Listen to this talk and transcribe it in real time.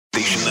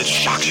that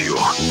shocks you.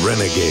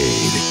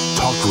 Renegade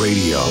Talk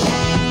Radio.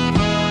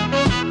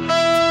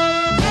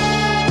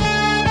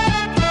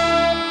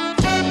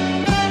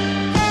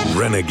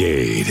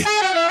 Renegade.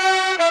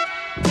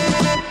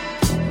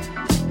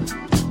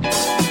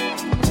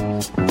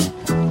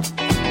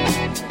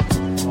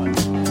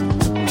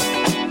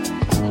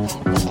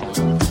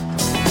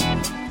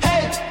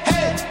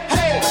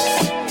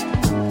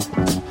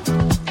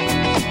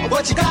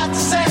 What you got to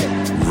say?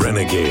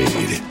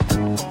 Renegade.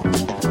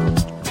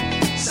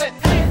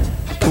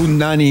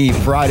 Punani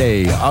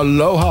Friday.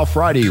 Aloha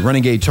Friday.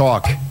 Renegade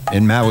Talk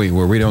in Maui,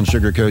 where we don't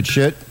sugarcoat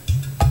shit.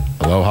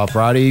 Aloha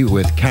Friday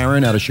with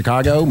Karen out of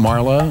Chicago,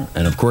 Marla,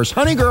 and of course,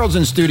 Honey Girls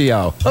in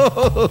studio.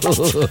 Aloha.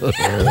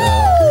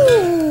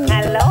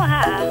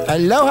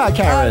 Aloha,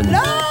 Karen.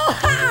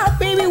 Aloha,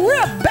 baby,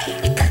 we're back.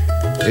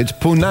 It's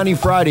Punani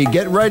Friday.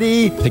 Get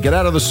ready to get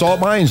out of the salt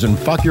mines and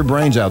fuck your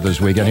brains out this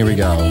weekend. Here we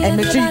go. And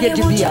make sure you get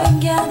your beer.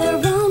 Gather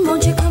round,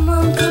 won't you come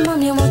on, and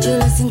won't you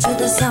listen to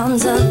the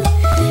sounds of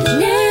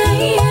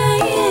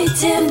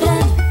native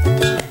blend.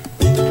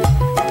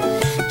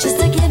 Just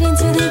to get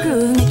into the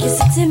groove, make your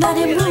sexy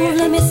body move.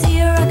 Let me see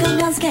you rock and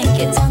dance, can't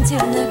get down to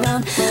the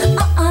ground.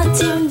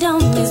 Tune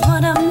down is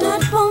what I'm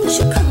not. Won't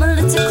you come a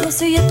little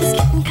closer? Yep, it's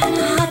getting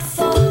kinda hot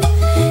for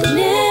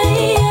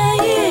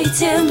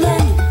native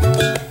blend.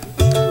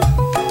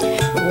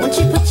 Won't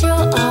you put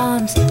your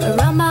arms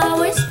around my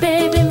waist,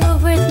 baby?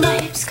 Move with my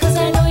hips, cause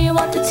I know you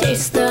want the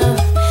taste of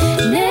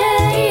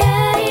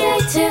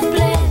native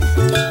blend.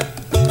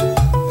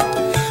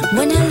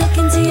 When I look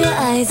into your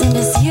eyes and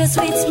I see your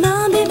sweet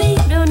smile, baby,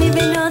 you don't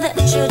even know that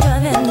you're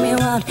driving me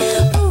wild.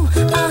 Ooh,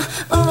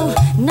 oh,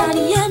 not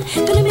yet.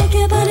 Gonna make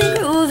your body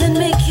groove and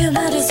make your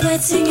body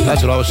sweat singing.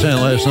 That's what I was saying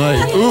last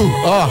night. Ooh,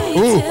 ah.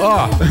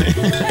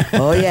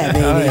 Oh, yeah,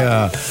 baby. Oh,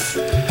 yeah.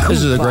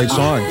 This is a great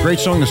song. Great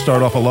song to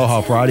start off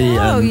Aloha Friday.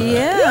 Oh, and,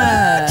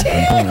 yeah.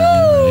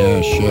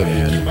 Yeah, shit,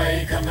 man.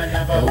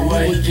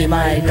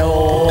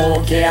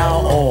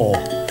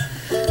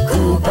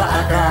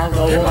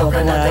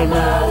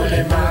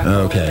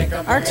 Okay.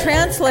 Our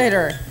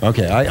translator.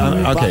 Okay.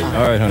 Okay.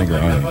 All right, honey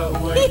girl.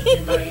 All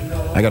right.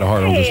 I got a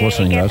hard on just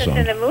listening to that Gets us song.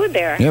 in the mood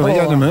there. Yeah, we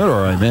got in the mood,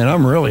 all right, man.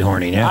 I'm really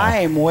horny now.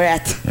 I'm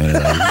wet.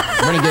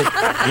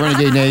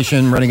 Renegade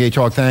Nation, Renegade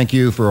Talk, thank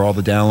you for all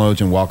the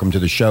downloads and welcome to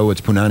the show.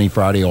 It's Punani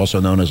Friday, also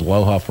known as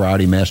Aloha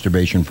Friday,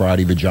 Masturbation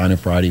Friday, Vagina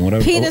Friday,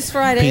 whatever. Penis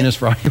Friday. Penis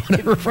Friday,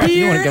 whatever Friday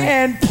you want Beer to go.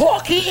 and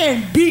porky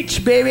and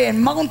beach, baby,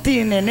 and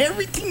mountain and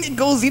everything that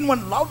goes in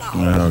one loud.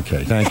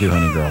 Okay, thank you,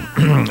 honey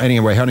girl.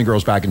 Anyway, honey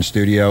girl's back in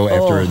studio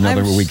after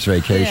another week's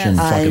vacation.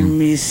 yes. I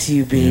miss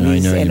you,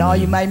 babies. know you and all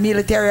do. you my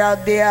military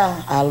out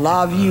there, I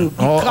love you.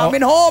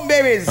 Coming home,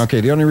 babies. Okay,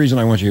 the only reason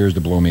I want you here is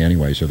to blow me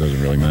anyway, so it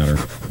doesn't really matter.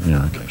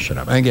 Yeah, okay, shut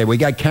up. Okay, we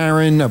got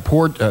Karen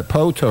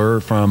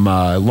Potter from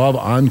Love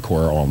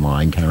Encore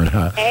online. Karen,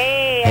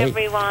 Hey,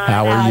 everyone.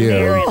 how are out you?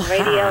 there in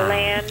Radio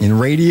Land. In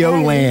Radio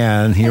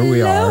Land, here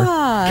we are.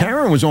 Aloha.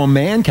 Karen was on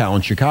Mancow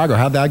in Chicago.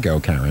 How'd that go,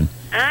 Karen?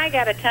 I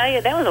got to tell you,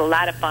 that was a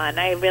lot of fun.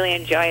 I really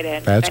enjoyed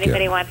it. That's if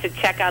anybody good. wants to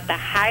check out the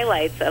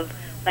highlights of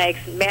my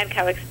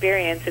Mancow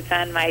experience, it's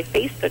on my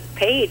Facebook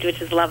page,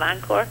 which is Love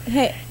Encore.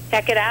 Hey,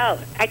 Check it out.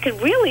 I could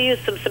really use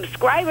some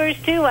subscribers,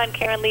 too, on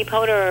Karen Lee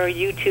Potter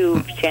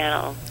YouTube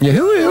channel. Yeah,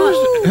 who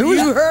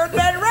You heard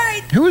that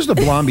right. was the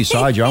blonde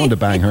beside you? I wanted to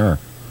bang her.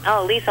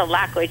 Oh, Lisa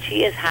Lockwood,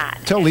 she is hot.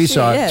 Tell She is.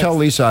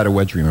 Lisa I had a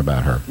wet dream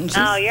about her.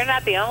 Oh, you're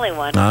not the only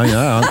one.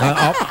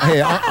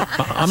 Yeah,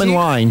 I'm in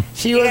line.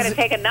 She You got was, to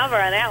take a number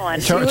on that one.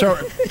 Tell her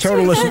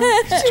to listen.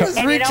 she was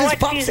And you rich know as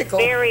what? She's popsicle.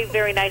 very,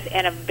 very nice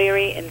and a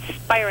very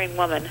inspiring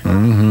woman. She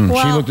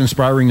Well- looked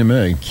inspiring to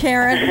me.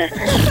 Karen.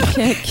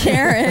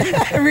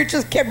 Karen. Rich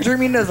just kept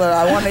dreaming as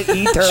I want to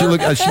eat her.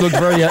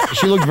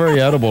 She looked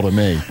very edible to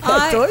me.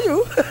 I told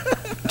you.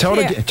 Tell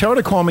her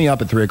to call me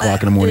up at 3:00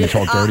 in the morning and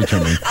talk dirty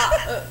to me.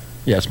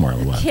 Yes,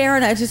 Marla. What?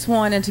 Karen, I just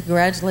wanted to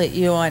congratulate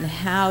you on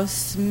how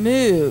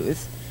smooth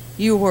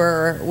you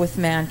were with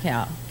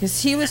Mancow.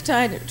 Because he was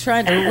trying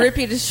to rip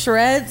you to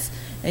shreds,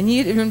 and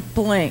you didn't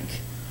blink.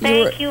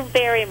 Thank you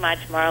very much,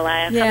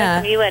 Marla. Yeah.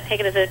 Coming from you, I take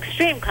it as an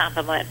extreme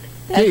compliment.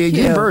 Yeah, you did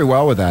you. very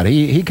well with that.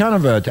 He kind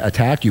of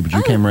attacked you, but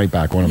you came right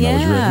back on him. That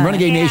was yeah. really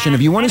Renegade Nation.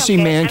 If you want I to see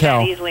don't care. I'm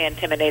not Mancow, easily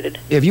intimidated.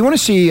 if you want to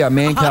see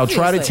Mancow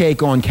try to Obviously.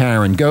 take on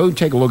Karen, go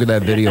take a look at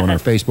that video on our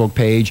Facebook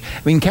page.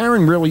 I mean,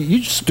 Karen really,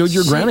 you stood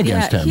your ground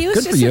against him. He was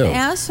Good just for you. an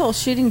asshole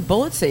shooting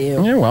bullets at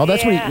you. Yeah, well,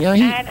 that's what he.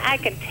 and I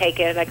can take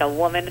it like a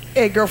woman.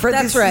 Hey, girlfriend,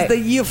 That's this right. is the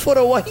year for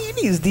the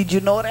wahinis. Did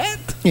you know that?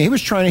 Yeah, he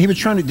was trying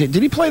to. Did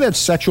he play that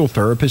sexual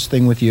therapist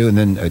thing with you? And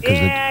then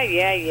Yeah.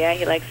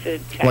 He likes to.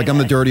 like I'm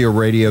the Dirty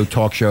Radio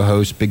talk show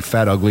host, big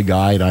fat ugly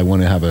guy, and I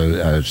want to have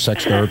a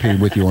sex therapy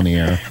with you on the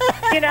air.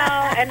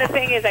 And the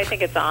thing is, I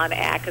think it's on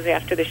act because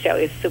after the show,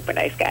 he's a super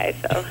nice guy.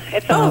 So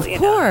it's Oh, all, of you know.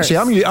 course. See,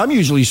 I'm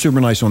usually super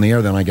nice on the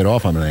air. Then I get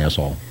off, I'm an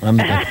asshole. I'm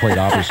the complete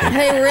opposite.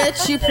 Hey,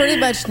 Rich, you pretty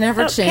much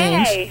never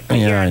change. Okay, but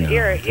Yeah, I know.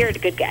 you're a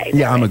good guy.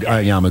 Yeah, I'm a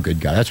good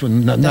guy. That's what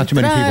not too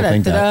many people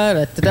think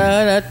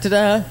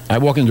that. I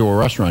walk into a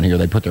restaurant here,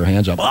 they put their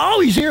hands up. Oh,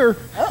 he's here.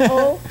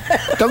 Uh-oh.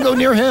 Don't go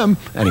near him.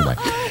 Anyway,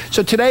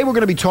 So today we're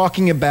going to be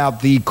talking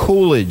about the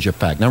Coolidge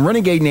effect. Now,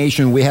 Renegade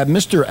Nation, we have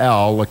Mr.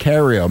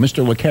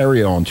 Mr.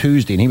 Lucario on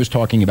Tuesday, and he was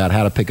talking about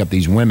how to pick up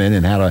these women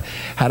and how to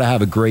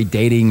have a great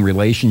dating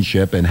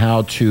relationship and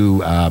how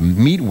to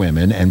meet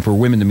women and for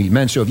women to meet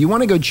men. So if you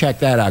want to go check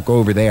that out, go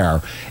over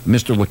there,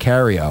 Mr.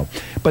 Lucario.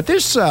 But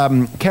this,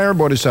 Karen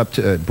brought it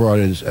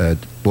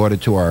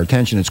to our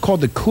attention. It's called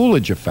the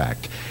Coolidge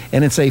effect,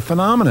 and it's a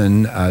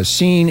phenomenon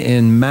seen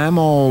in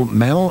how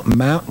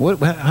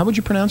would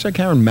you pronounce that,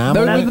 Karen?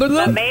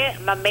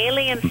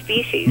 Mammalian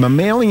species.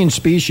 Mammalian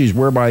species,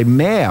 whereby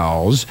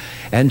males,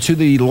 and to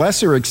the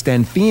lesser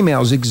extent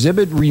females,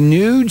 exhibit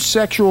renewed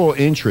sexual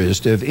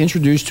interest if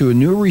introduced to a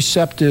new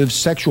receptive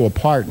sexual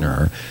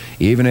partner,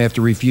 even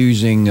after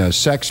refusing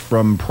sex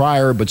from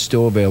prior but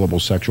still available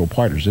sexual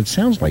partners. It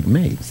sounds like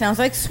me. Sounds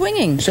like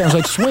swinging. Sounds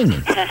like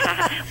swinging.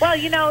 Well,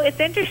 it's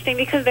interesting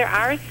because there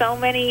are so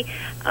many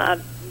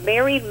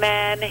married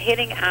men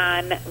hitting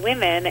on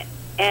women,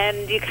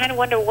 and you kind of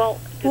wonder,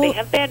 do they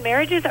have bad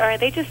marriages, or are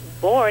they just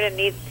bored and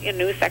need a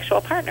new sexual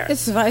partner?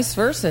 It's vice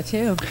versa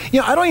too.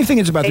 I don't even think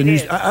it's about the new.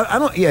 I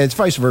don't. Yeah, it's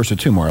vice versa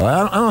too,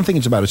 Marla. I don't think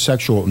it's about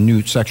a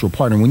new sexual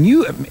partner. When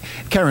you,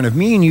 Karen, if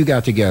me and you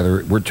got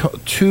together, we're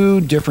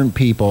two different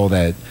people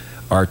that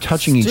are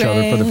touching each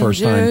other for the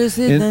first time.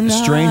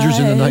 Strangers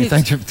in the night.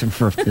 Thanks to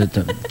Frank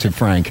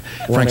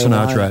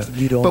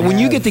Sinatra. But when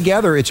you get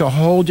together, it's a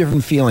whole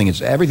different feeling.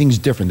 Everything's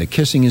different. The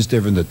kissing is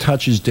different. The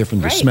touch is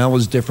different. The smell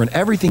is different.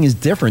 Everything is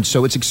different.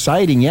 So it's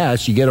exciting.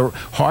 Yes, you get a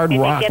hard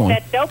rock on. You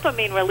get that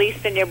dopamine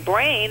released in your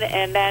brain,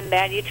 and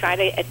then you try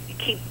to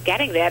keep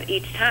getting that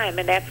each time,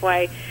 and that's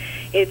why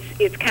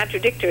it's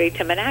contradictory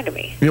to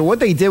monogamy. What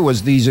they did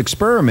was these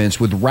experiments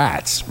with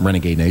rats,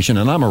 Renegade Nation,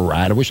 and I'm a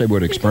rat. I wish they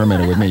would have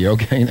experimented with me. You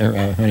okay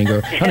there, honey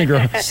girl?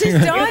 She's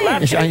dying. I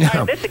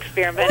know. This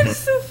experiment. That is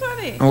so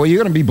funny. Well,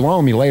 you're going to be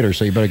blowing me later,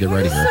 so you better get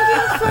ready here.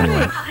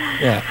 Anyway,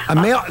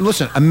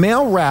 a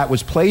male rat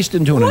was placed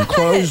into an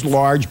enclosed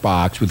large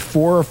box with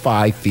 4 or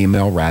 5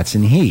 female rats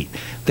in heat.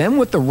 Then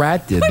what the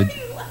rat did...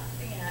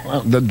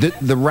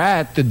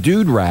 The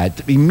dude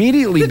rat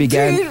immediately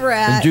began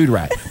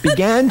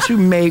to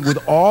mate with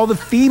all the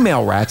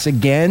female rats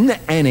again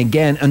and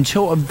again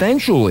until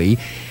eventually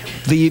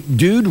the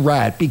dude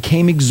rat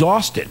became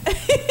exhausted.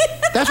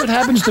 That's what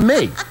happens to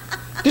me.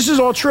 This is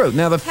all true.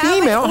 Now the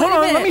female, hold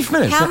on, let me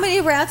finish. How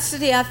many rats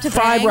did he have to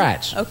bang? 5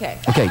 rats. Okay,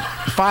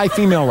 5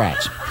 female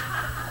rats.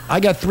 I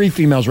got 3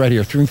 females right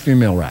here, 3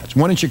 female rats.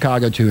 1 in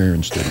Chicago, 2 here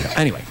in studio.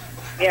 Anyway.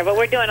 Yeah, but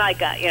we're doing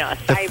like a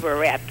cyber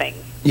rat thing.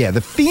 Yeah,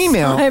 the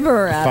female...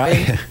 Cyber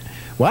rat.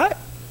 What?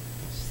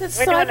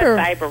 We're doing a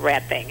cyber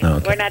rat thing.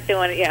 Okay. We're not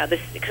doing,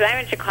 because I'm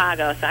in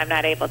Chicago, so I'm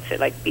not able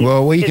to be.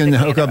 Well, we can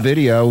hook up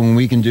video, and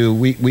we can do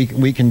a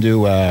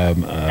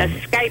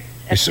Skype.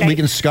 We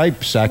can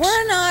Skype sex.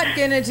 We're not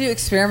going to do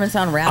experiments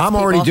on rats.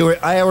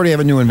 I already have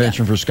a new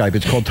invention for Skype.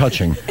 It's called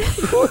touching.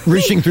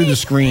 Reaching through the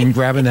screen,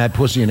 grabbing that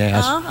pussy and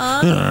ass.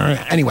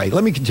 Anyway,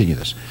 let me continue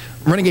this.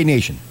 Renegade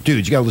Nation,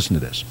 dudes, you got to listen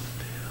to this.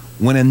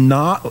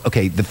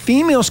 The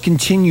females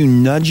continue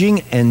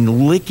nudging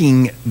and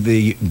licking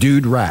the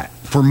dude rat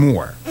for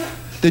more.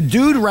 The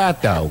dude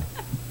rat, though,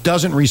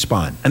 doesn't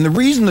respond. And the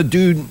reason the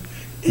dude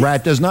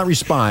rat does not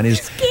respond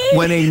is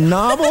when a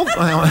novel...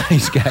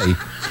 he's gay.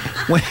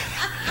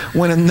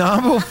 When a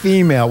novel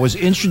female was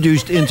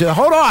introduced into...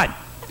 Hold on!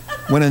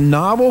 When a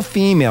novel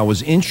female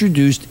was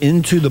introduced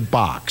into the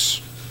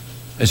box...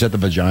 Is that the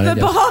vagina?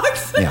 The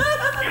box? Yeah.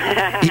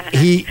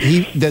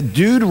 The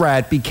dude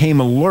rat became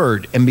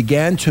alert and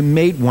began to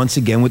mate once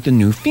again with the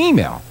new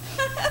female.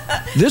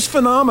 This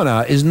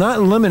phenomena is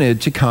not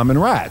limited to common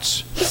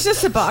rats. It's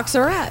just a box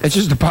of rats. It's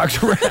just a box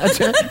of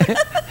rats.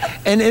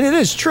 And it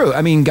is true.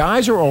 I mean,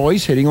 guys are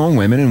always hitting on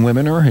women, and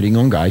women are hitting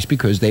on guys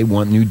because they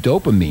want new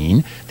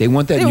dopamine. They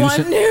want that new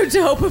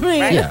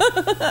dopamine. Yeah.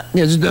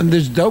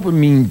 There's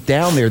dopamine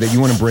down there that you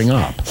want to bring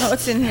up. Oh,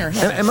 it's in here.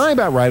 Am I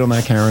about right on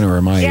that, Karen, or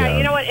am I... Yeah,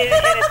 you know what? And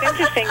it's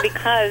interesting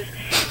because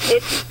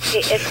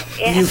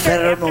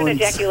after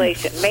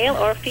ejaculation, male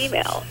or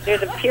female,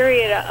 there's a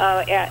period,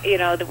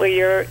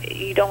 where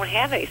you don't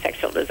have any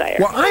sexual desire.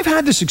 Well, I've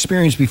had this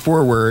experience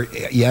before where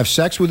you have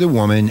sex with a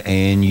woman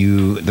and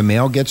the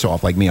male gets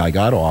off, like me, I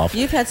got off.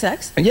 You've had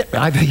sex? Yeah,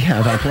 I've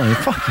had plenty.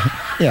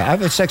 Yeah,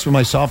 I've had sex with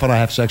myself, and I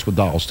have sex with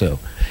dolls too.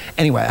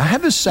 Anyway, I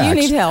have this sex. You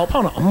need help.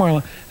 Hold on,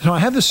 Marla. So I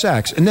have the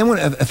sex, and then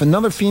if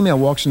another female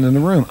walks into the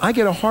room, I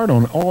get a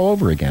hard-on all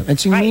over again.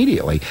 It's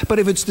immediately. Right. But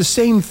if it's the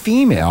same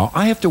female,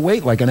 I have to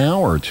wait like an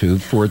hour or two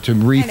for it to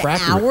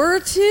refractor. An hour or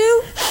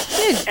two?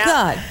 Good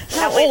God.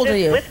 How old are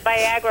you? With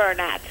Viagra or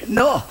not?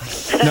 No.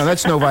 No,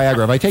 that's no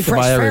Viagra. If I take the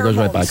Viagra, it goes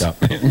right back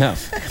up. No.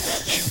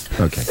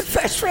 Okay.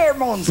 Fresh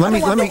pheromones.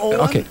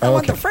 I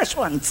want the fresh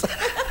ones.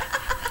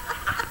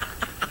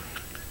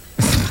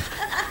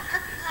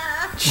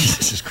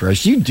 Jesus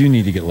Christ, you do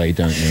need to get laid,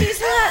 don't you?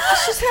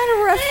 She's had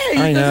a rough day.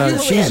 I know,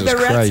 Jesus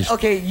Christ.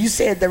 Okay, you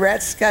said the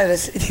rats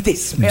they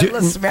smell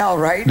the smell,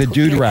 right? The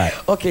dude rat.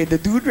 Okay, the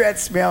dude rat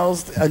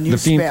smells a new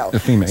smell. The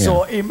female, yeah.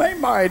 So in my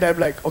mind, I'm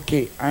like,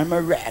 okay, I'm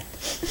a rat.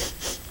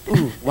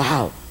 Ooh,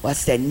 wow,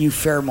 what's that new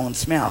pheromone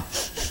smell?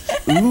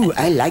 Ooh,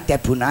 I like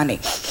that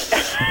punani.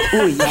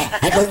 Ooh, yeah.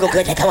 I'm going to go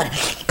good. I want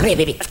to. Come here,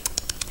 baby.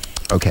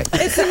 Okay.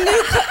 It's a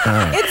new,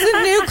 it's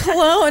a new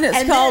cologne. It's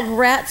And called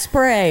Rat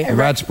Spray.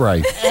 Rat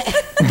spray.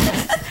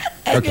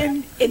 And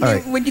Okay. then, All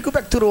right. when you go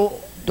back to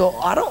the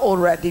other old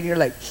rat, then you're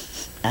like,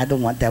 I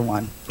don't want that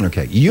one.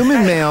 Okay.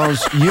 Human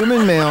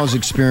males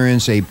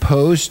experience a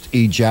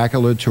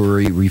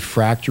post-ejaculatory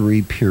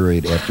refractory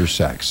period after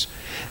sex.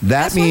 That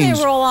That's means, when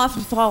they roll off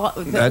and fall.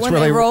 That's When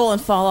where they they- roll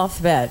and fall off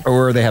the bed,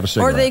 or they have a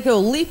cigarette. or they go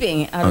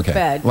leaping out okay. of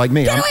bed. Like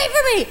me. Get I'm, away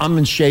from me! I'm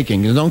in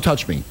shaking. Don't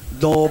touch me.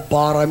 Don't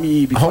bother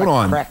me before Hold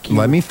I on. crack you.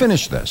 Let me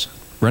finish this.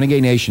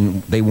 Renegade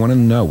Nation, they want to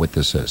know what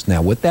this is.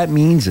 Now, what that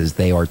means is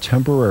they are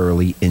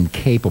temporarily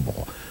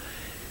incapable.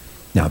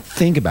 Now,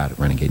 think about it,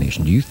 Renegade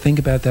Nation. Do you think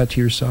about that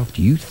to yourself?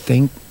 Do you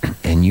think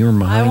in your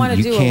mind wanna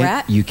you do a can't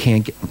rat? you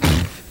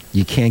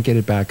can't get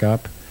it back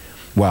up?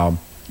 Well,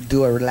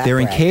 Do a relax.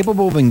 they're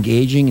incapable of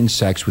engaging in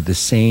sex with the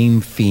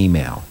same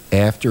female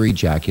after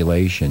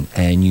ejaculation,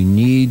 and you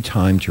need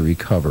time to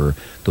recover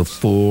the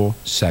full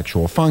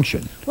sexual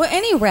function. Well,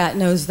 any rat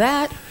knows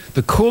that.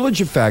 The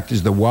Coolidge effect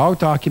is the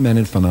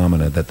well-documented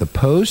phenomena that the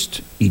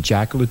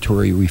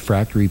post-ejaculatory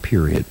refractory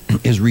period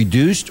is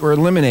reduced or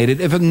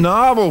eliminated if a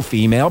novel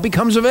female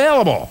becomes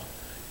available.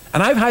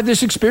 And I've had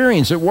this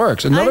experience. It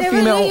works. I Another never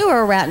female. knew you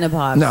were a rat in a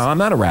box. No, I'm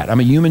not a rat. I'm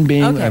a human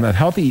being. Okay. I'm a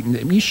healthy.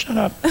 You shut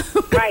up.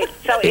 Right.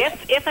 So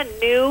if a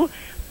new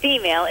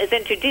female is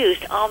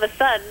introduced, all of a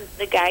sudden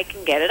the guy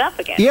can get it up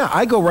again. Yeah,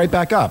 I go right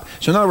back up.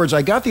 So in other words,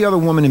 I got the other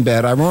woman in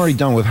bed. I'm already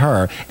done with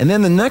her, and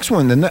then the next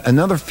one,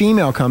 another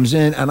female comes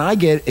in, and I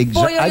get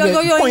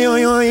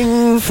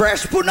Boing.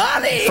 Fresh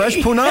punani. fresh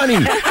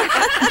punani.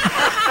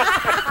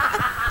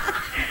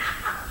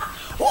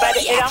 But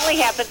it only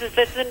happens if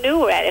it's a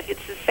new rat. If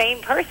it's the same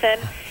person,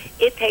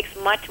 it takes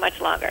much,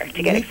 much longer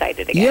to get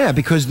excited again. Yeah,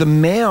 because the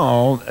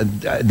male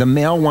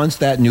wants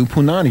that new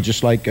punani,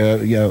 just like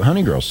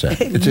Honey Girl said.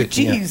 It's a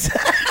Jeez.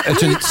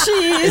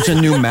 It's a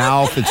new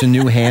mouth. It's a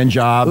new hand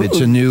job. It's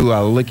a new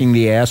licking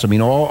the ass. I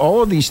mean,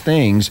 all of these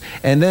things.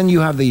 And then you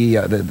have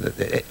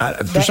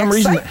for some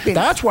reason, excitement.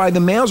 that's why the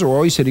males are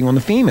always hitting on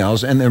the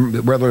females,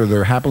 and whether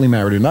they're happily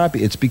married or not,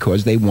 it's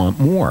because they want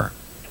more.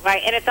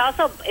 Right, and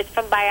it's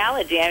from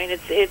biology. I mean,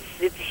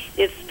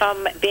 it's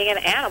from being an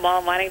animal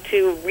and wanting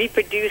to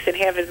reproduce and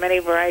have as many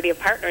variety of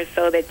partners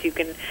so that you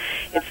can.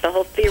 It's the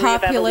whole theory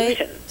of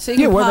evolution. So you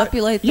can well,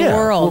 populate the yeah,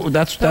 world. well,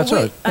 that's But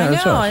it. I Yeah,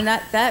 that's know, us. and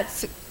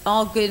that's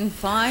all good and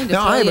fine a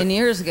Now, I have billion a-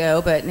 years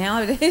ago, but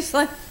nowadays,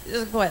 it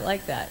isn't quite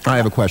like that. I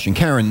have a question,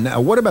 Karen. Now,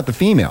 what about the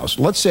females?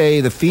 Let's say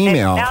the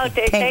female. Now,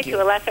 they say Thank you.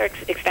 to a lesser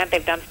extent,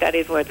 they've done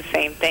studies where the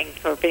same thing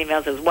for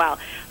females as well.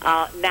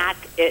 Not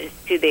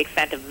to the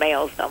extent of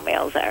males, though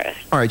males are.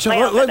 All right, so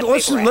males are the big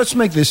rats. let's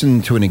make this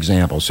into an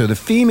example. So the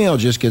female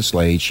just gets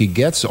laid. She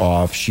gets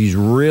off. She's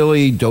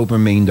really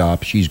dopamined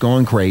up. She's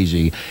going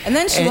crazy. And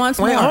then she wants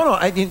wait, more. Hold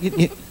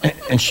on.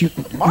 And she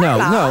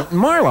no,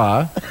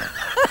 Marla.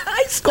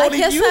 I scolded I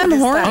guess you I'm this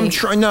horny. time. I'm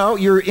trying. No,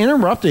 you're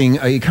interrupting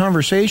a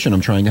conversation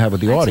I'm trying to have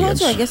with the I told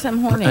audience. you, I guess I'm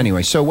horny.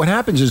 Anyway, so what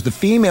happens is the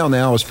female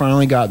now has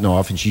finally gotten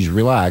off and she's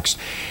relaxed,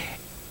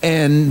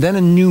 and then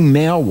a new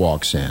male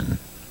walks in.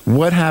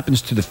 What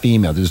happens to the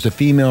female? Does the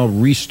female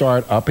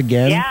restart up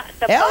again? Yeah,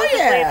 supposedly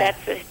yeah.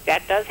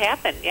 that does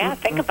happen. Yeah,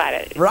 think about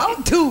it.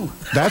 Round two.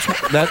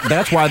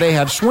 That's why they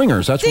have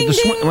swingers. That's what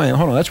Ding, ding. wait,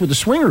 hold on. That's what the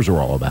swingers are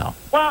all about.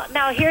 Well,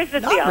 now here's the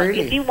Not deal: really.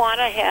 if you want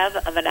to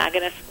have a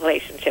monogamous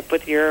relationship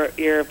with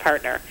your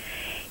partner,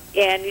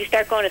 and you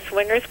start going to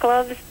swingers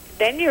clubs,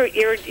 then you're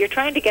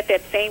trying to get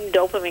that same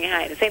dopamine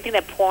high, the same thing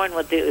that porn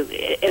will do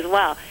as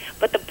well.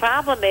 But the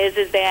problem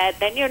is that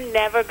then you're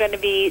never going to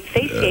be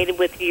satiated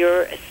with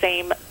your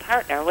same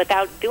partner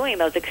without doing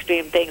those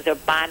extreme things or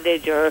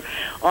bondage or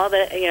all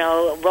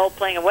the role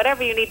playing or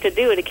whatever you need to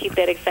do to keep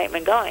that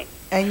excitement going.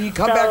 And you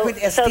come back with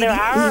STD. So there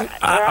are,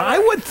 I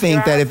would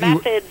think there that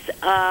are if you-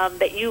 methods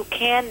that you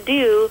can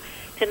do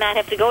to not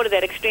have to go to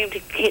that extreme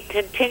to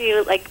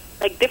continue like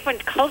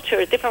different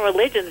cultures, different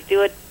religions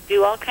do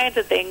all kinds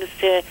of things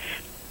to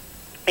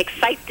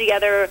excite the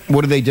other.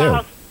 What do they do?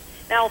 spouse.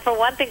 Now, for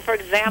one thing, for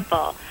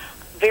example,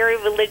 very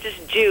religious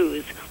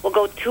Jews will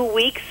go 2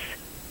 weeks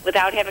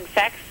without having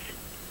sex.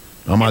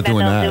 I'm not and then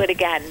doing they'll that. do it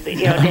again.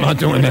 I'm not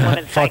doing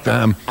that. Fuck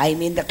them.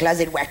 I'm in the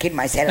closet whacking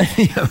myself.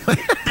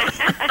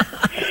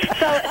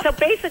 So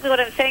basically, what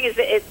I'm saying is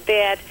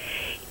that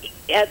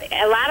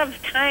a lot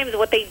of times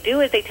what they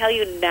do is they tell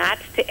you not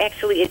to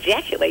actually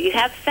ejaculate. You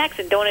have sex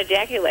and don't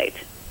ejaculate.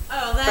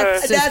 Oh,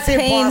 that's That's just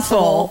painful.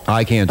 impossible.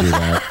 I can't do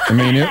that. I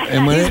mean,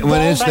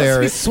 when it's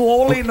there,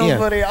 swollen yeah,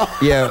 over there.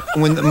 yeah.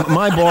 When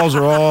my balls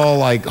are all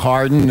like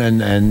hardened,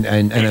 and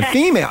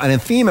a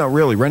female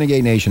really,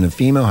 Renegade Nation, a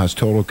female has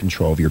total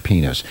control of your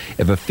penis.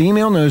 If a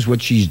female knows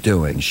what she's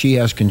doing, she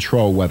has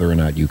control whether or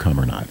not you come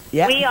or not.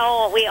 Yeah.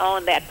 We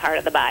own that part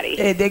of the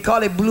body. They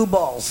call it blue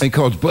balls. It's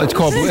called.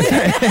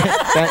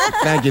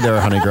 Thank you, there,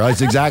 honey girl.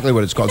 That's exactly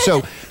what it's called.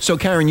 So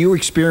Karen, you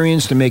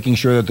experienced in making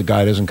sure that the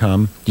guy doesn't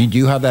come. Do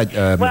you have that?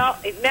 Well,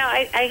 no,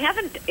 I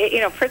haven't,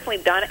 personally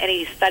done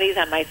any studies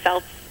on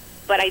myself,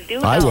 but I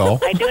do know. I will.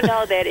 I do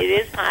know that it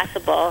is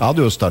possible. I'll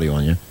do a study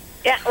on you.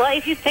 Yeah, well,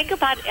 if you think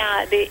about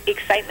the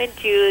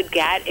excitement you'd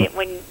get you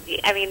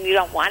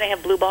don't want to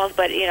have blue balls,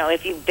 but,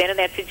 if you've been in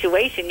that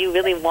situation, you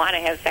really want to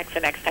have sex the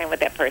next time with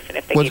that person.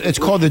 If they Well, it's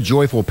called the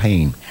joyful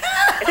pain.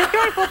 It's a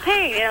joyful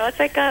pain, it's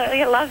like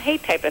a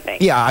love-hate type of thing.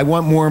 Yeah, I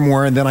want more and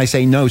more, and then I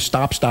say, no,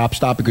 stop,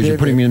 because you're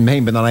putting me in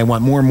pain, but then I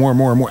want more and more and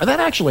more and more. That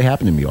actually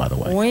happened to me, by the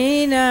way.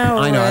 We know.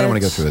 I know, I don't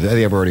want to go through it.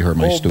 They've already heard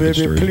my stupid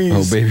story.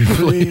 Please, oh, baby,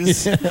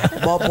 please.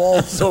 My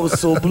balls are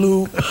so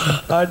blue.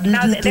 I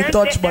need you to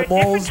touch my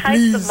balls,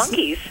 please. There's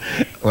different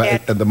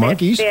types of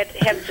monkeys. The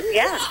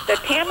monkeys? The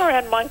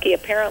tamarin monkey,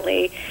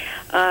 apparently.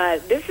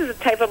 This is a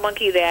type of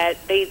monkey that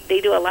they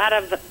do a lot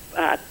of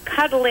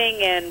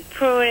cuddling and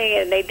pruning,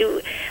 and they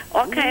do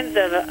all kinds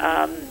of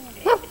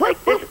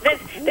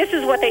this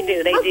is what they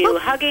do. They do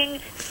hugging,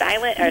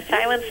 silent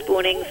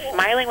spooning,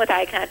 smiling with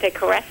eye contact,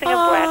 caressing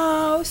of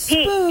breath,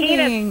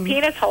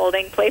 penis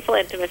holding, playful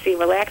intimacy,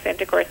 relaxed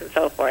intercourse, and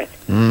so forth.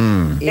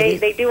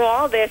 They do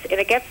all this, and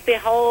it gets the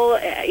whole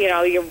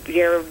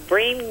your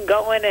brain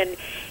going, and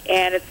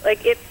it's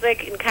like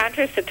in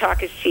contrast to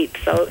talk is cheap.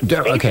 So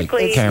okay,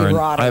 Karen,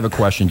 I have a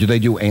question. Do they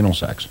do anal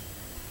sex?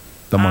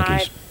 The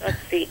monkeys. Let's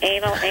see,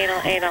 anal. No,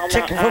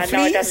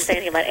 it doesn't say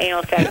anything about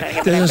anal sex.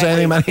 It doesn't say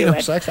anything about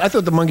anal sex? I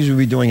thought the monkeys would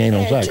be doing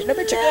anal sex. Let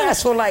me check your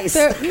asshole lice.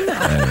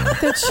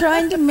 They're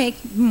trying to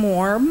make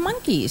more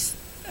monkeys.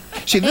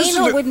 See,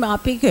 Anal would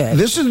not be good.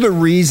 This is the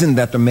reason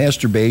that the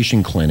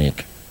masturbation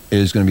clinic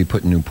is going to be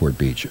put in Newport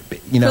Beach. For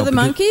the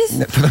monkeys?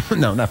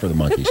 No, not for the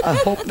monkeys. I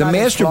hope the not in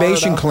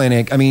masturbation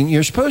Florida. clinic,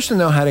 you're supposed to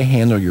know how to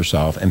handle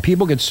yourself, and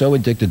people get so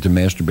addicted to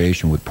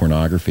masturbation with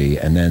pornography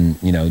and then,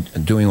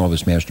 doing all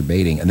this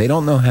masturbating, and they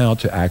don't know how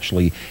to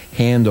actually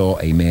handle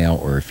a male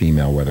or a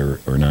female, whether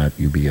or not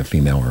you be a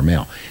female or a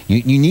male.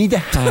 I'm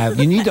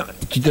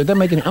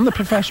the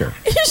professor.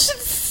 You should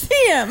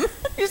see him.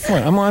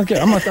 I'm like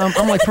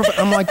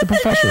the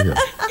professor here.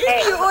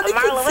 Hey,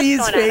 Marla, see his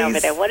what's going on over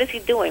face. there? What is he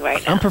doing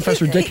right now? I'm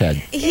Professor Dickhead.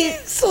 He's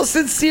so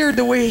sincere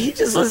the way he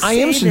just was I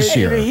am saying it.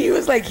 sincere. He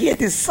was like, he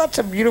had such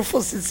a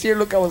beautiful, sincere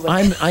look. I was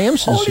like, I am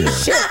sincere. holy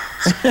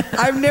shit.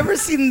 I've never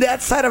seen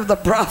that side of the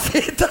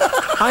prophet.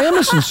 I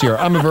am sincere.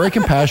 I'm a very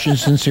compassionate,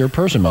 sincere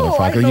person,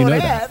 motherfucker. I know You know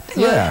that. that.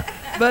 Yeah.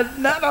 But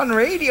not on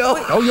radio.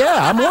 Oh, yeah.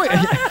 I'm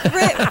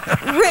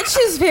Rich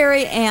is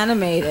very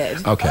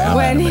animated. Okay, I'm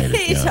when animated,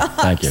 he yeah.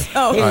 talks. Thank you. So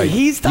All right.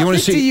 He's You talking wanna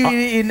to see- you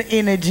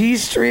in a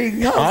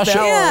G-string. How's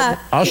that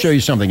one? I'll show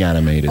you something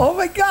animated. Oh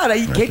my God!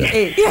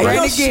 Hey, Yeah,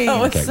 Renegade. he'll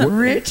show us Okay,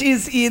 Rich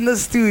is in the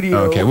studio.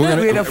 Okay, we're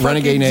with a gonna fucking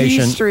Renegade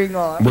Nation. G-string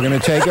on. We're gonna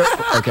take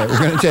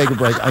a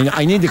break.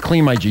 I need to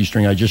clean my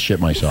G-string. I just shit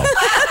myself.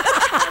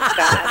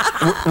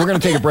 We're going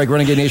to take a break.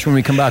 Renegade Nation, when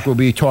we come back, we'll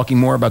be talking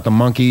more about the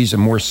monkeys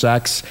and more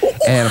sex,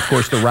 and, of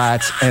course, the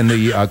rats and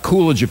the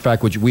Coolidge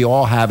effect, which we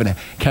all have. And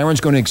Karen's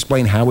going to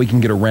explain how we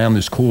can get around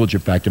this Coolidge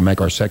effect and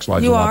make our sex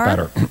lives a lot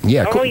better.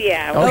 Yeah. Oh,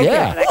 yeah. Oh, Okay.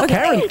 yeah.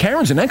 Okay.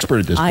 Karen's an expert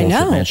at this I bullshit,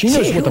 know. man. She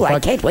knows Gee, what the I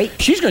fuck. can't wait.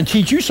 She's going to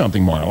teach you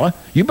something, Marla.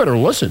 You better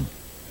listen.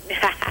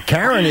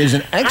 Karen is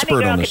an Honey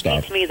expert girl on this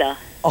can stuff. teach me, though.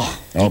 Oh,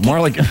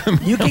 Marla.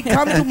 You can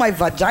come to my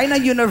vagina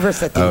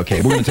university.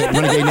 Okay, we're going to take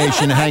Renegade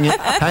Nation. Hang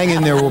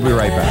in there. We'll be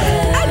right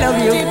back. I love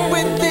you.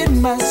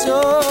 Within my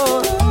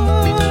soul.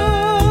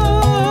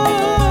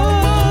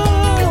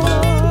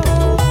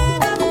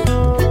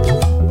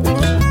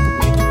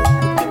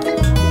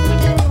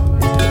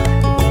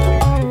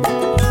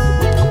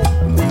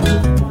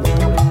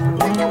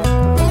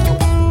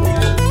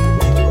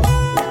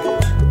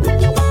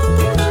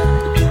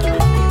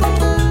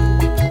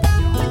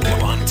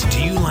 Blunt.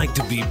 Do you like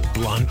to be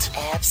blunt?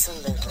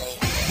 Absolutely.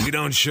 We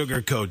don't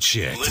sugarcoat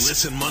shit.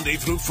 Listen Monday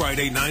through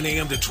Friday, 9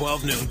 a.m. to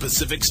 12 noon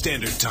Pacific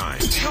Standard Time.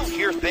 You'll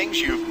hear things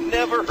you've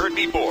never heard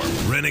before.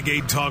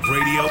 Renegade Talk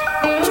Radio.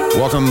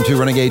 Welcome to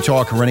Renegade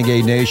Talk,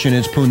 Renegade Nation.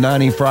 It's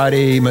Punani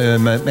Friday,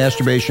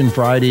 Masturbation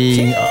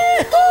Friday,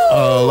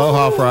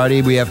 Aloha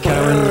Friday. We have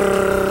Karen.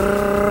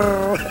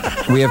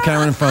 We have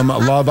Karen from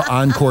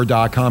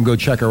LoveEncore.com. Go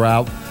check her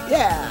out.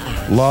 Yeah.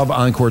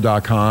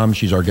 LoveEncore.com.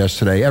 She's our guest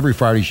today. Every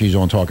Friday she's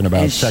on talking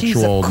about And she's a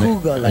sexual.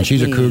 cougar like and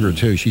she's me. a cougar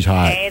too. She's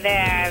hot. Hey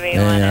there,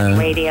 everyone on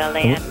Radio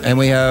Land. And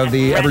we have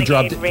the ever Renegade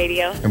dropped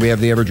Radio. And we have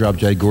the ever drop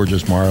dead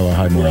gorgeous Marla.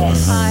 Hi, Marla.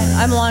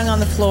 Hi, I'm lying on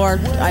the floor.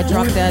 I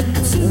dropped dead.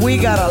 We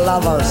gotta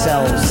love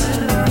ourselves.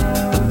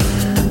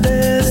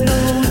 There's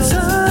no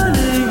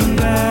turning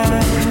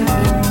back.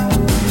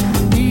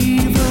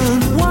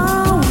 Even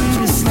while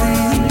we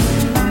sleep,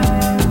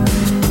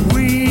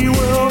 we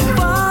will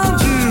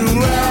find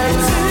you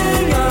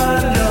acting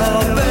on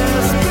your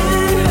best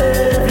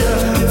behavior.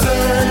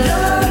 Turn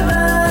your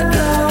back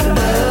on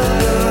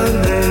Mother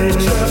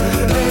Nature.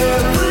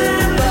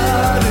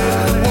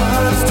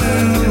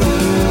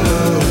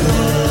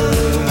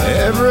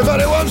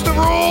 Everybody wants to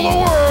rule the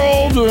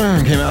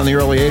world. Came out in the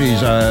early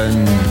 80s.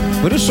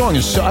 But this song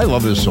is, I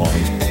love this song.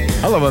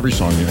 I love every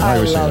song. I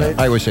always love say it.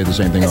 that. I always say the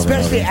same thing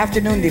Especially over and over.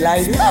 Afternoon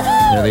Delight.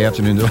 Yeah, the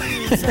afternoon.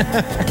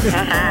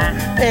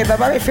 Hey, but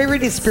my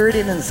favorite is Spirit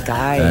in the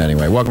Sky.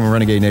 Anyway, welcome to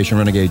Renegade Nation,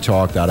 Renegade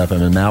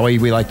Talk.fm in Maui.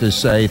 We like to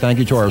say thank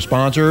you to our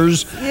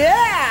sponsors.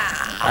 Yeah.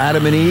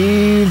 Adam and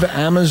Eve,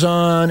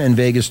 Amazon, and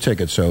Vegas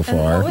tickets so And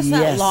far. what was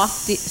that?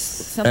 Yes.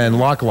 Something? And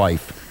Lock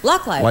Life.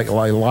 Lock Life. Like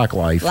Lock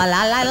Life. La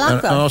la la And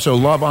Lock also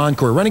Love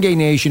Encore. Renegade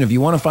Nation, if you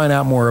want to find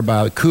out more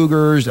about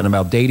cougars and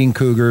about dating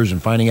cougars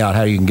and finding out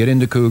how you can get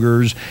into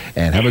cougars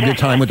and have a good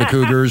time with the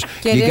cougars,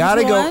 Get you got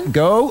to into one?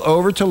 go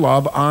over to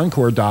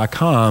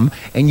loveencore.com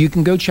and you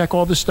can go check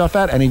all this stuff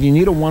out. And if you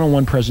need a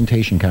one-on-one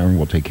presentation, Karen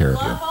will take care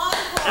of you.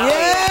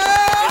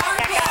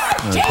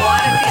 If you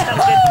want to see some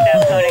good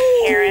stuff, go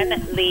to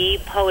Karen Lee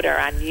Potter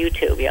on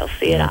YouTube. You'll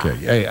see it all. Okay.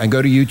 Hey, and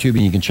go to YouTube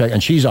and you can check.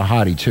 And she's a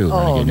hottie, too. Oh,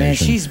 Renegade man,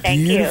 Nation. she's Thank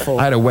you. beautiful.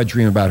 I had a wet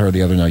dream about her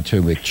the other night,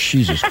 too. But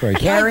Jesus Christ.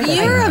 Karen,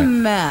 You're a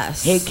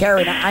mess. Hey,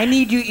 Karen, I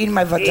need you in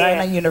my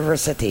vagina Yeah.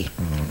 university.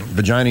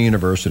 Vagina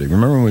University.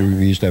 Remember when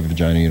we used to have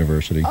Vagina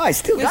University? Oh, I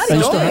still got I it.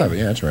 used to going. have it.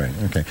 Yeah, that's right.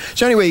 Okay.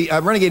 So anyway,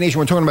 Renegade Nation,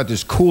 we're talking about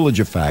this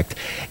Coolidge effect,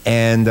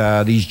 and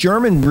these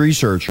German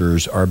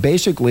researchers are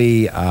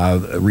basically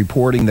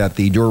reporting that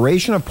the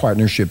duration of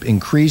partnership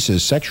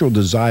increases, sexual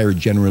desire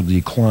generally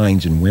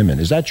declines in women.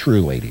 Is that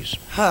true, ladies?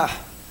 Huh.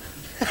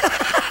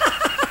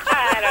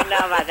 I don't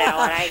know about that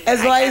one.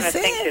 That's why I kinda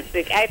said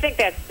think I think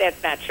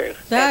that's not true.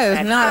 That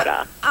That's is not true not. at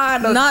all. I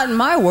don't, Not in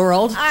my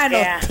world. I don't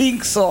Yeah.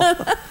 think so.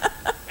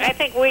 I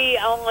think we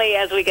only,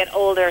 as we get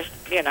older,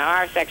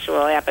 our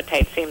sexual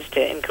appetite seems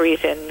to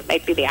increase, and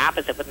might be the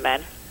opposite with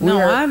men. No,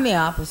 We're- I'm the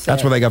opposite.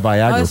 That's what they got I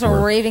Viagra was a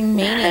for. raving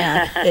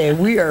maniac. Hey,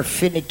 we are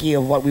finicky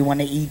of what we want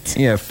to eat.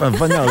 Yeah,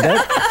 but no,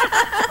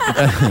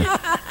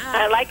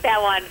 I like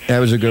that one. that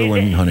was a good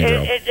one, honey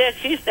girl.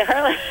 She's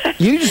her.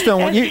 You just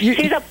don't want.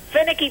 She's a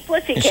finicky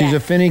pussy cat. She's a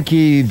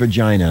finicky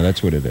vagina.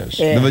 That's what it is.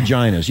 Yeah. The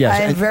vaginas, yes.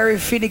 I am And- very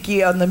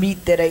finicky on the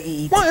meat that I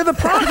eat. well, the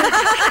problem.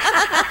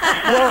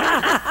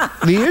 Well,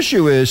 the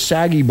issue is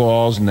saggy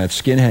balls and that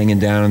skin hanging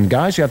down, and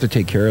guys have to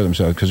take care of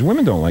themselves because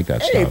women don't like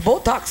that Hey, stuff.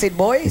 Botox it,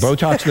 boys.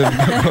 Botox,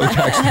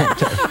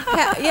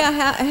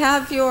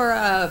 Have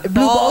your Blue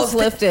balls ta-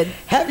 lifted.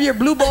 Have your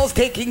blue balls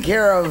taken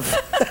care of.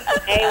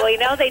 Hey,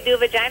 well, they do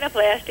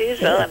vaginoplasty,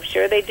 so I'm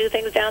sure they do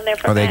things down there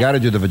for Oh, they men. got to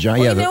do the vagina.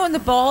 Well, Yeah, you know when the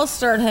balls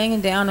start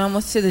hanging down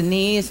almost to the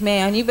knees,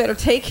 man, you better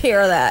take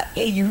care of that.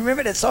 Hey, you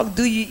remember that song,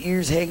 Do Your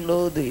Ears Hang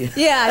Low, do you?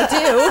 Yeah,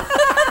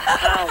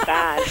 I Oh,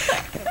 God.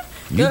 do.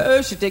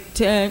 Does your dick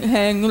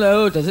hang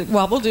low? Does it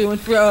wobble to and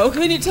fro?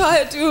 Can you tie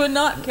it to a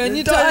knot? Can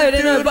you tie it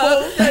in a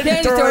bow? Can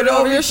you throw it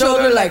over your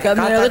shoulder like a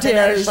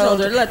military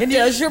soldier?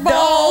 Does your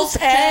balls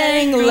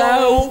hang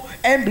low?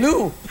 and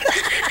blue?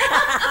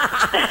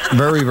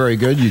 very, very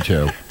good, you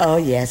two. Oh,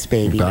 yes,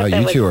 baby. Wow, That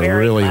you was two are very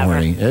really clever.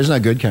 horny. Isn't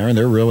that good, Karen?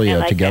 They're really I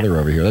like together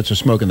over here. That's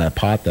just smoking that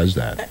pot does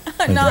that.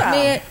 Not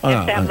me. Oh,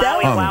 no, That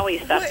Maui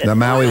Wowie stuff. the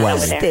Maui over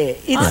Wowie. there.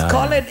 It's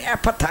called an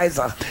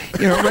appetizer.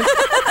 You know,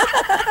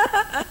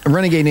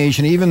 Renegade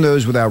Nation, even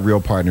those without real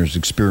partners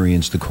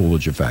experience the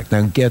Coolidge effect.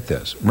 Now, get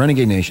this.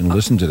 Renegade Nation,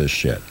 listen to this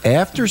shit.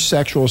 After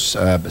sexual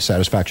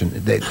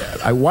satisfaction,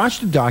 I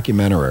watched a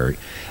documentary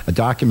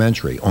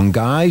on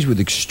guys with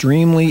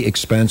extremely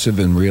expensive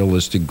and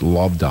realistic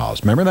love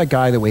dolls. Remember that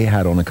guy that we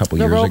had on a couple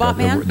The years robot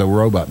ago? man? The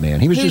robot man.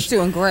 He was He's just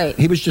doing great.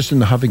 He was just in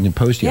the Huffington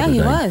Post the Yeah, other he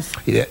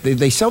day. was.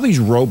 They sell these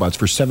robots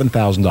for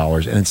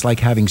 $7,000, and it's like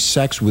having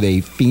sex with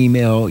a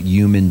female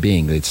human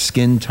being. The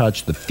skin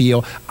touch, the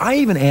feel. I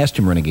even asked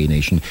him, Renegade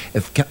Nation,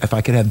 if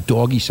I could have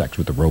doggy sex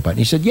with the robot, and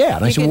he said, "Yeah."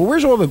 And I said, "Well,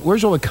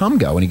 where's all the cum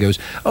go?" And he goes,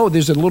 "Oh,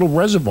 there's a little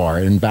reservoir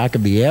in back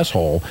of the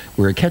asshole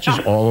where it catches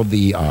all of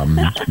the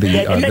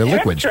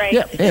liquids." ashtray.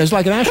 Yeah, it's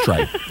like an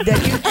ashtray.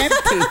 That you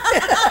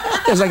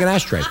empty. It's like an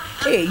ashtray.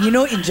 Hey,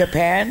 in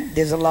Japan,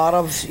 there's a lot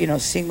of,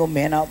 single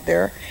men out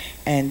there,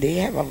 and they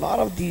have a lot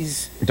of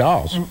these,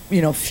 Dolls.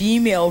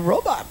 female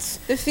robots.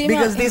 The female-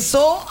 because they're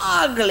so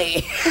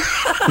ugly.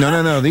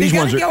 No. These they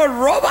ones gotta are. get a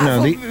robot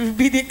No, to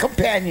be the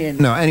companion.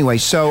 No, anyway,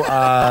 so,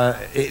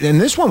 and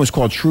this one was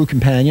called True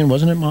Companion,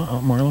 wasn't it,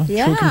 Marla?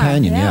 Yeah, True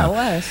Companion, yeah, yeah.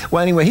 it was.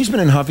 Well, anyway, he's been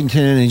in Huffington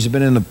and he's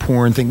been in the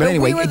porn thing. But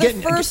anyway, we were the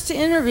first to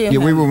interview him. Yeah,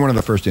 we were one of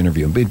the first to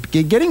interview him. But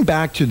getting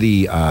back to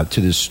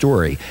to this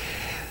story,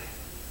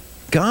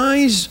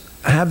 guys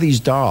have these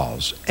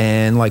dolls,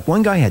 and like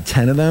one guy had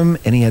 10 of them,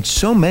 and he had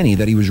so many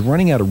that he was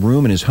running out of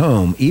room in his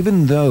home,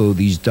 even though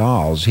these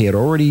dolls, he had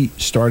already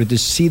started to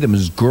see them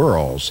as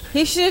girls.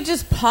 He should have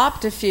just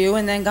popped a few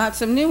and then got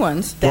some new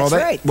ones. That's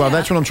right. Well, yeah.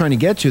 that's what I'm trying to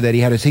get to. That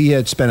he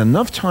had spent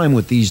enough time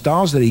with these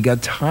dolls that he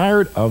got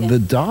tired of the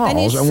dolls And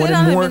you sit wanted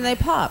on more. them and they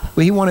pop.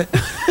 Well, he wanted.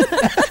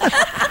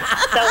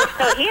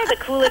 So he had the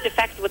Coolidge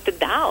effect with the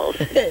dolls.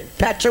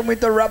 Patch them with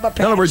the rubber patch.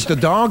 In other words, the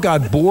doll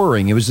got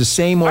boring. It was the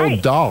same old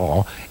Right.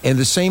 doll and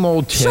the same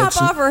old tits,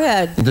 Chop off her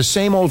head. the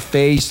same old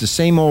face, the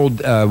same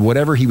old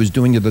whatever he was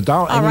doing to the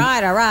doll. All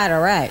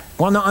right.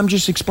 Well, no, I'm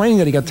just explaining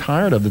that he got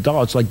tired of the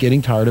doll. It's like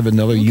getting tired of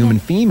another human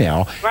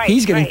female. Right,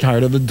 He's getting right.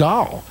 tired of the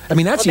doll. I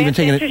mean, that's Well, even that's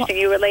taking it. interesting.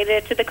 You related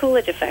it to the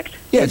Coolidge effect.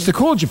 Yeah, it's the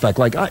Coolidge effect.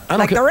 Like I don't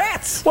like care. the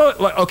rats. Well,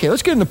 okay,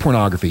 let's get into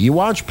pornography. You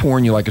watch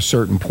porn, you like a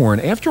certain porn.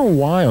 After a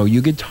while,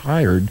 you get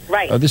tired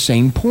Right. of the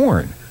same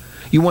porn.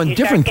 You want You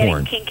different start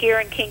porn. getting kinkier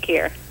and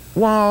kinkier.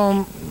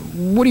 Well,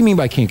 what do you mean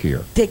by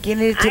kinkier? Taking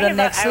it to the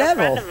next I have a friend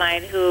level. of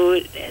mine who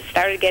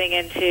started getting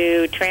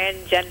into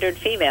transgendered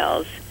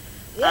females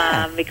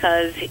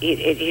because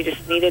he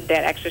just needed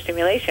that extra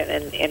stimulation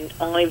and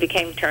only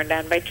became turned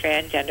on by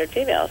transgender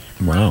females.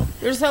 Wow.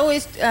 There's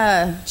always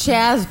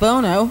Chaz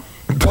Bono.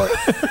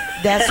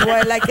 That's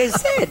why, like I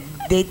said,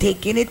 they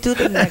taking it to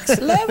the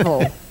next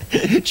level.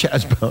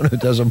 Chaz Bono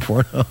does a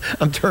porno.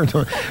 I'm turned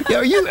on. Yeah,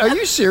 are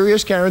you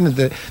serious, Karen?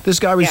 That this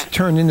guy was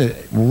turned into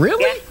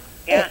really?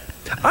 Yeah.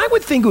 I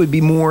would think it would be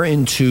more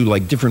into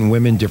like different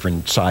women,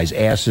 different size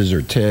asses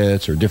or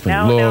tits or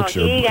different looks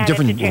or he got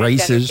different into transgender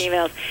races.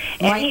 Females.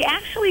 And he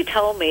actually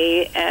told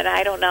me, and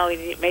I don't know,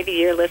 maybe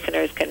your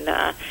listeners can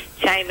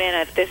chime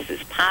in if this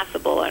is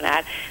possible or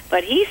not,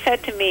 but he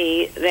said to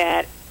me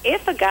that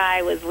if a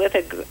guy was with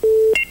a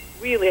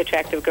really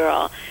attractive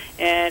girl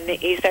and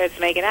he starts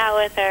making out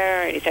with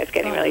her and he starts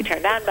getting really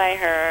turned on by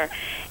her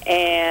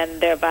and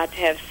they're about to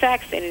have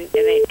sex and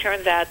it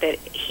turns out that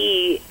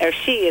he or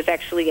she is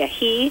actually a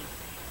he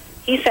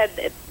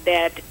said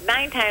that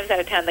 9 times out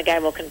of 10 the guy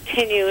will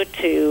continue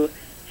to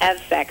have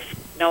sex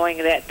knowing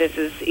that this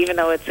is, even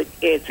though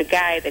it's a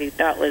guy that he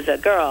thought was a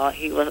girl,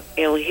 he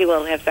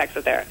will have sex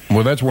with her.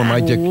 Well, that's where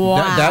my dick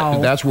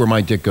that's where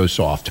my dick goes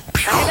soft.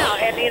 I know,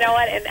 and you know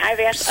what? And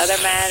I've asked other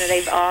men, and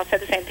they've all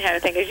said the same kind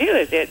of thing as you.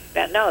 Is it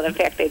that no? In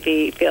fact, they'd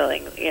be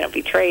feeling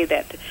betrayed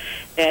that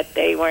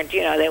they weren't.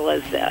 There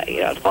was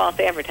false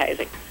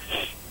advertising.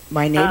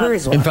 My neighbor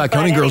is one. In fact,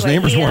 Honey Girl's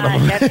neighbor's one of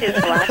them. That's his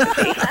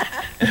philosophy.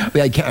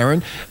 Yeah,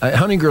 Karen,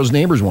 Honey Girl's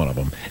neighbor's one of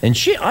them, and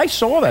I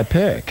saw that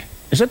pic.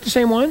 Is that the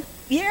same one?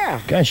 Yeah.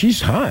 God,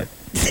 she's hot.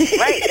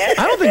 Right.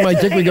 I don't think my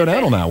dick would go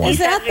down on that one. Is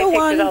that the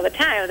one? All the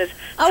time. This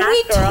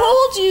We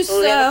told you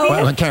so.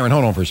 Well, Karen,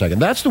 hold on for a second.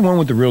 That's the one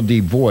with the real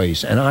deep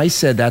voice, and I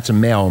said that's a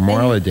male, and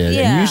Marla did,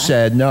 and you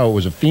said no, it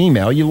was a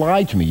female. You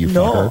lied to me, you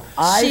fucker.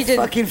 I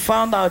fucking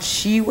found out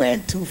she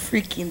went to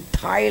freaking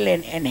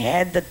Thailand and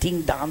had the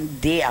thing down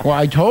there. Well,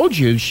 I told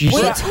you. We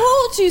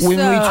told you when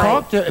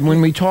so.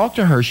 When we talked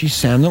to her, she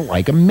sounded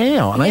like a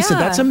male, and I said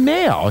that's a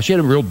male. She had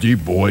a real deep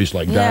voice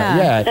like that.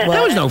 Yeah,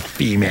 that was no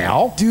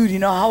female. Dude, you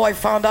know how I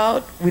found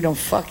out? We don't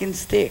fucking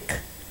stick.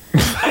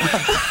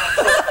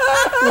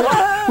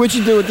 What'd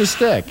you do with the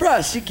stick?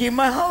 Bruh, she came to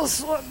my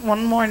house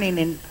one morning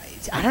and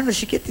I don't know,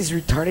 she get these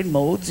retarded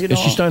modes, Is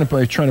she trying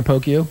to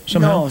poke you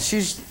somehow? No,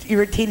 she's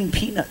irritating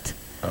Peanut.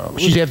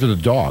 She's after the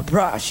dog.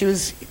 Bruh, she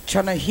was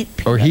trying to hit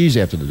Peanut. Or he's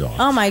after the dog.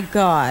 Oh my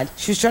God!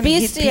 She was trying to hit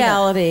Peanut.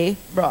 Bestiality,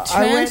 Bruh,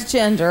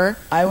 transgender.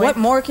 What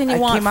more can you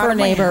want for a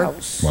neighbor?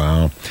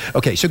 Wow.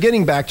 Okay, so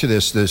getting back to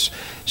this,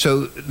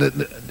 so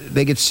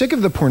they get sick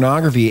of the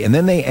pornography, and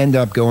then they end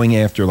up going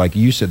after, like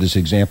you said, this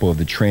example of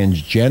the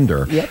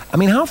transgender. Yep. I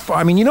mean, how far?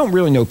 I mean, you don't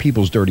really know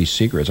people's dirty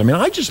secrets. I mean,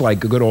 I just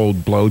like good old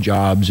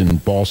blowjobs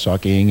and ball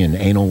sucking and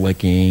anal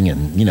licking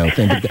and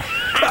things like that.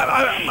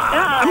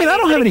 I mean, I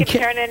don't have any.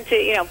 Turn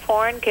into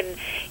porn can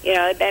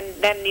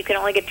then you can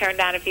only get turned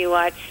on if you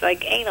watch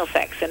like anal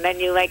sex, and then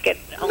you like it.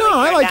 Only No,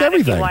 I like on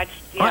everything.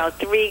 If you watch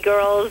 3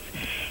 girls.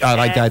 I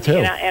like that too.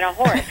 And a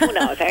horse. Who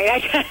knows?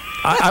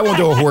 I won't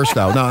do a horse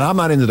though. No, I'm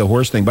not into the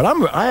horse thing. But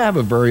I have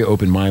a very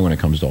open mind when it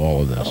comes to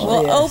all of this.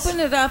 Well, open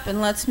it up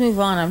and let's move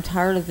on. I'm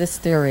tired of this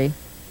theory.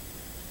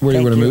 Where do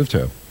you want to move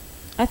to?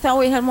 I thought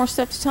we had more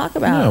stuff to talk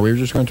about. No, we were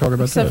just going to talk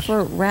about Except this.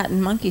 for rat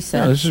and monkey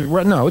sex.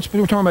 No, we're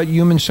talking about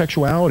human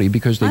sexuality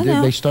because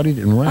they studied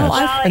it in rats.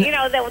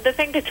 Well, the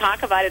thing to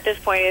talk about at this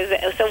point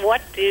is, so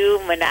what do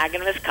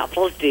monogamous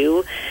couples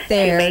do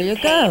there to maintain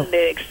you go.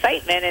 the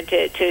excitement and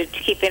to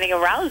keep getting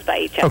aroused by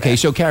each other? Okay,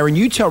 so Karen,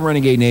 you tell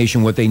Renegade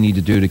Nation what they need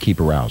to do to keep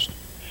aroused.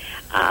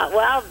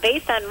 Well,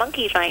 based on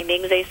monkey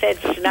findings, they said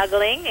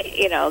snuggling,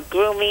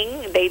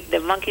 grooming. The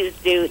monkeys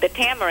do, the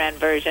tamarin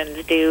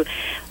versions do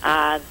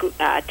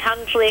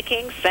tongue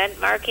flicking,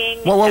 scent marking.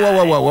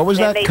 Whoa! What was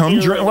that? Cum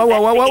drinking?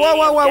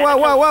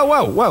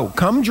 Whoa!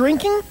 Cum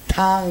drinking?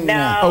 Tongue.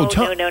 No,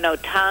 no,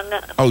 tongue.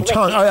 Oh,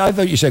 tongue. I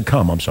thought you said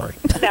cum. I'm sorry.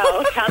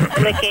 No, tongue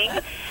flicking.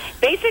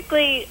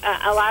 Basically,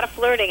 a lot of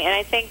flirting, and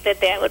I think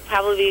that would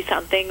probably be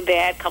something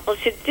that couples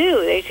should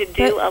do. They should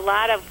do a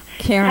lot of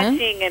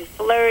touching and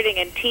flirting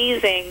and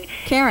teasing,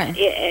 Karen,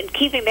 and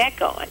keeping that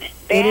going.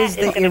 It is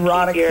the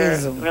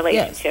eroticism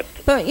relationship.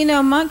 Yes. But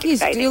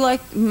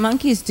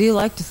monkeys do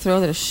like to throw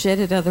their shit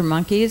at other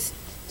monkeys.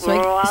 So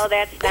well,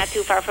 that's not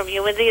too far from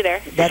humans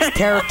either. That's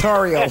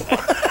territorial.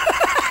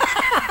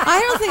 I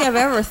don't think I've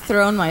ever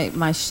thrown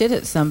my shit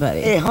at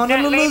somebody. Hey,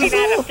 Honolulu. Maybe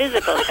not a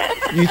physical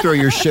sense. You throw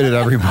your shit at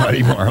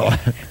everybody, Marla.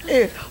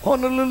 Hey,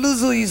 Honolulu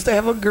Zoo used to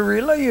have a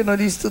gorilla.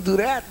 They used to do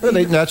that. Well,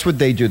 that's what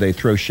they do. They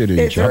throw shit at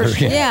each other.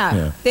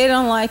 Yeah. They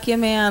don't like you,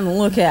 man.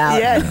 Look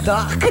out. Yeah,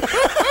 Doc.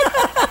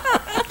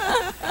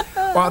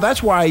 Well,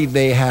 that's why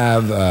they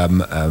have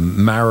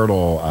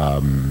marital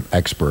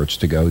experts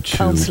to go to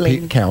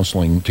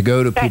counseling, to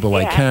go to people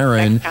like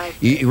Karen.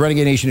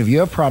 Renegade Nation, if you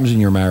have problems in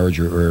your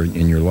marriage or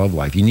in your love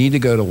life, you need to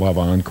go to Love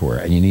Encore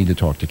and you need to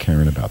talk to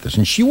Karen about this.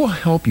 And she will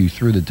help you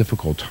through the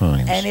difficult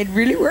times. And it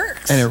really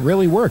works. And it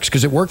really works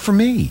because it worked for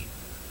me.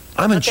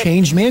 I'm a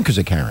changed man because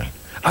of Karen.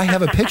 I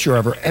have a picture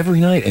of her every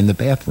night in the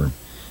bathroom.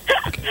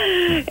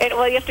 Okay.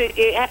 Well, you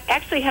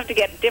actually have to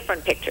get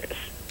different pictures.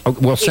 Oh,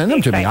 well, send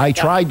them to me. I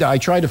tried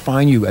to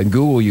find you and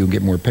Google you and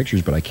get more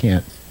pictures, but I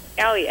can't.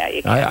 Oh, yeah,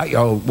 you can.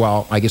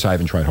 I guess I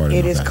haven't tried hard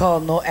enough. It is then.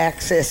 called no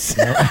access.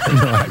 No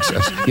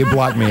access. You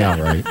blocked me out,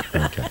 right?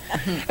 Okay.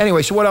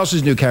 Anyway, so what else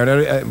is new,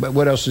 Karen?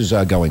 What else is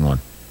going on?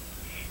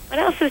 What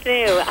else is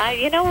new?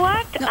 You know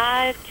what?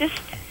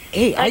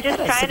 Hey, I just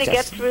got a trying to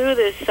get suggestion. through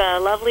this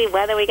lovely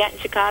weather we got in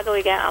Chicago.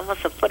 We got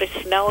almost a foot of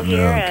snow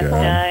here, and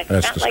God.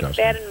 That's not like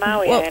disgusting. that in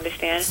Maui, Well, I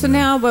understand. So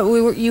now, but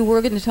you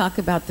were going to talk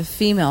about the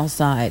female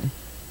side.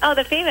 Oh,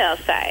 the female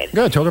side.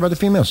 Good. Talk about the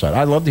female side.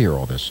 I'd love to hear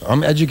all this.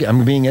 I'm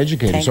being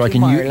educated, Thank so I you,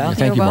 can Marla.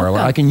 thank you, You're Marla.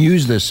 welcome. I can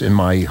use this in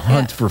my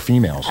hunt for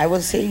females. I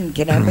was saying,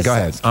 can I have a Go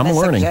ahead. I'm can I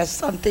learning. suggest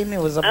something?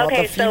 It was about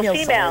Okay, the so female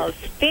females.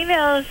 side.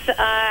 Females,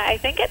 I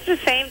think it's the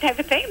same type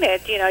of thing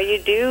that, you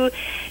do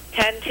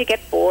tend to get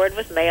bored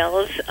with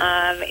males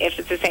if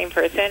it's the same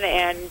person,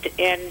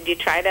 and you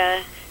try to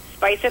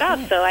spice it up.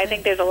 So I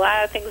think there's a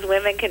lot of things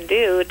women can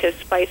do to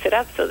spice it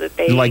up so that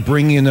they... Like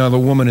bringing another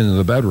woman into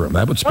the bedroom.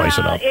 That would spice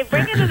it up. If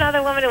bringing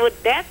another woman,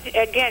 that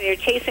again, you're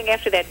chasing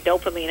after that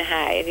dopamine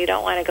high, and you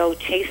don't want to go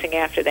chasing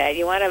after that.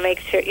 You want to make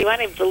sure you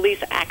want to release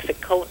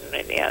oxytocin,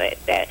 and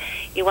that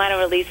you want to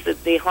release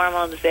the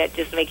hormones that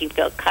just make you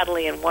feel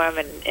cuddly and warm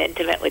and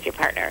intimate with your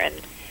partner,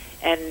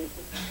 and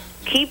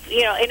keep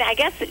and I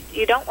guess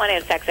you don't want to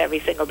have sex every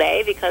single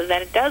day because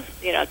then it does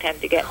tend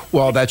to get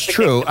Well, that's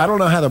true. I don't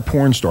know how the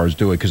porn stars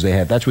do it because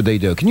that's what they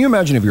do. Can you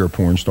imagine if you're a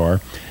porn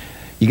star?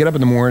 You get up in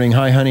the morning,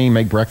 hi, honey,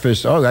 make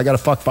breakfast. Oh, I got to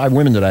fuck 5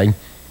 women today.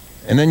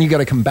 And then you got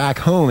to come back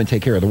home and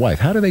take care of the wife.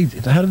 How do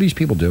these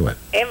people do it?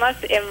 It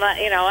must,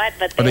 you know what?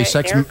 But Are they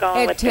they're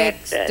going It with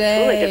takes that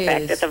foolish effect.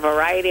 days. It's a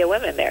variety of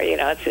women there.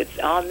 It's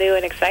all new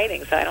and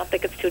exciting. So I don't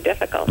think it's too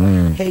difficult.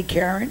 Hey,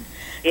 Karen.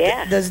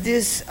 Yeah. Does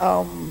this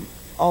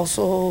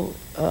also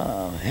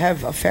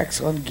have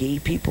effects on gay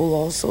people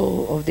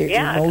also of their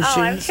Yeah. emotions?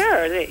 Oh, I'm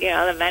sure. That,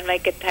 the men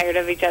might get tired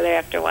of each other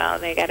after a while,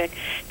 and they got to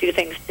do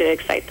things to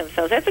excite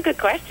themselves. That's a good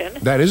question.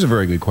 That is a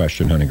very good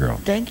question, honey girl.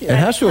 Thank you. It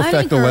has to Honey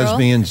affect the girl.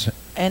 lesbians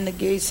And the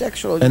gay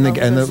sexual. and the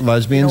because,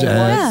 lesbians what?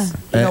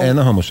 and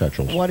the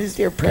homosexuals. What is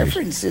their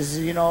preferences?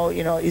 Is Well,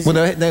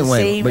 it they- the wait,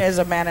 same but- as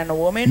a man and a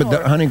woman? But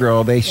or- honey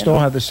girl, they still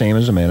have the same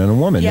as a man and a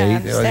woman. Yeah, I They,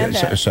 understand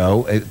that.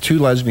 So 2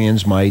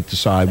 lesbians might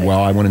decide,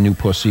 well, I want a new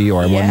pussy,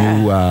 or I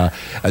want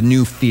a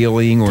new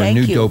feeling, or a Thank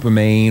new you.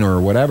 dopamine,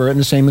 or whatever. And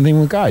the same thing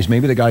with guys.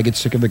 Maybe the guy gets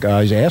sick of the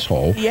guy's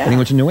asshole, Yeah. and he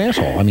wants a new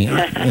asshole. I mean,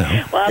 Well,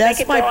 That's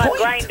they can my go on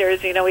point. grinders.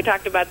 We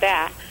talked about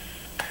that.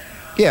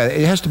 yeah,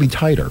 it has to be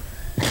tighter.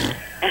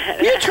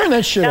 You turn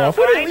that shit No, off.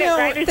 What do you-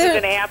 Grinders is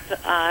an app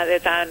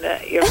that's on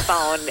your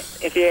phone.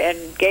 And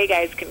gay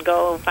guys can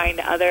go find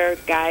other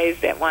guys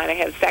that want to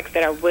have sex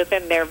that are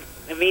within their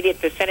immediate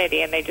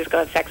vicinity, and they just go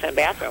have sex in the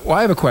bathroom. Well,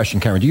 I have a question,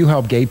 Karen. Do you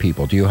help gay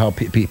people? Do you help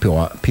people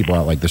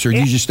out like this, or do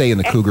you just stay in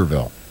the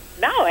Cougarville?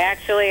 No,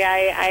 actually,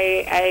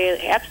 I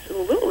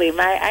absolutely.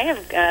 I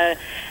have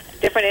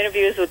different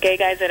interviews with gay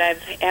guys that I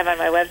have on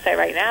my website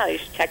right now. You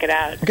should check it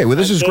out. Okay, well,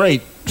 this is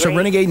great. So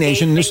Renegade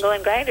Nation, this- single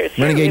and grinders.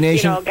 Renegade If,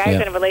 Nation, guy's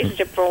yeah. in a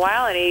relationship for a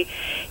while and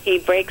he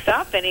breaks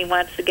up and he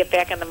wants to get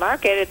back in the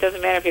market. It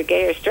doesn't matter if you're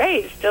gay or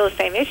straight. It's still the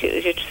same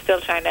issues. You're still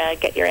trying to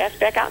get your ass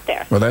back out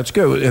there. Well, that's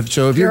good. If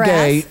you're Your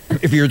gay,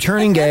 if you're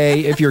turning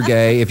gay, if you're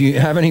gay, if you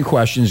have any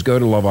questions, go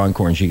to Love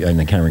Encore, and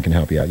then Karen can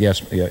help you out.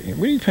 Yes. Yeah.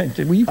 What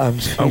are you?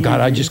 Oh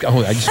God, I just got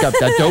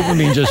that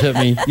dopamine just hit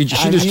me. She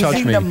I'm just using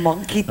touched me. the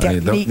monkey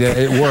technique.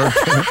 It worked.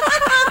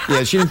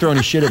 Yeah, she didn't throw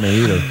any shit at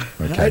me either.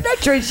 I'm Okay. not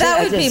trying to say, That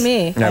I would be just-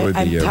 me. That would be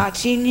I'm you.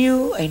 touching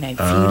you and I'm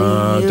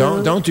feeding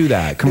you. Don't do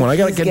that. Come on, I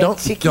gotta Kids get.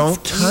 get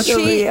Don't chickies. touch She-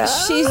 me,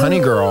 she's honey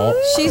girl.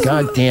 She's,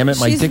 God damn it,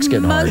 my she's dick's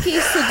getting hard. monkey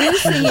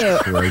seducing you.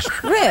 Christ.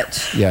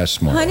 Rich. Yes,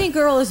 Marla. Honey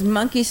girl is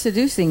monkey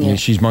seducing Yeah, you.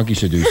 she's monkey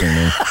seducing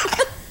me.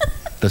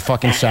 The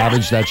fucking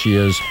savage that she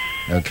is.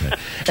 Okay.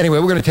 Anyway,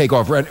 we're going to take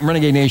off.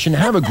 Renegade Nation,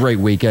 have a great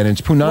weekend. It's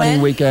Punani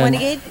When? weekend.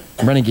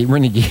 Renegade?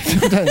 Renegade.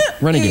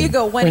 Here you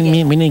go,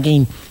 Renegade.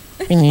 Renegade.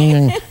 I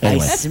Anyway,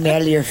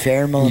 smell your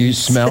pheromones. you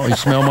smell my I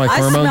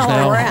pheromones smell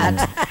now? a rat.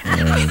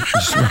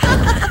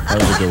 That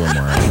was a good one,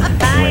 Marla.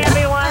 Bye,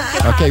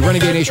 everyone. Okay,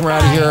 Renegade Nation, we're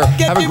out of here.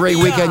 Have a great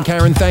weekend,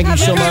 Karen. Thank you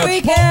so much.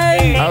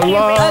 Weekend.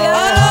 Hello.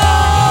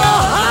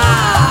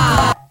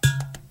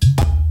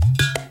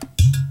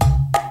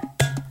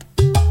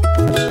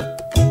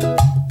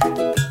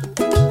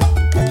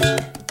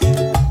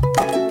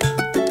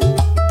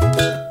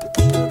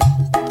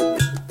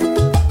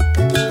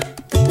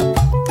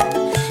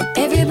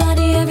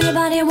 Everybody,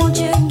 everybody, won't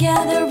you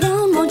gather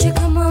round? Won't you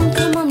come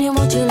on, yeah,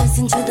 won't you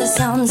listen to the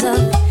sounds of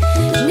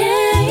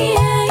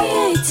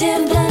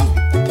native blood?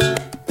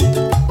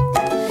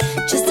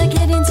 Just to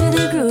get into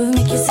the groove,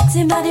 make your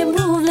sexy body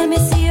move. Let me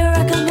see you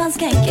rock and dance,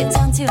 can't get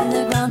down to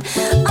the ground.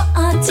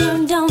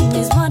 Tune down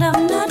is what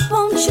I'm not.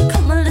 Won't you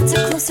come a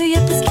little closer?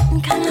 Yep, it's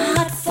getting kinda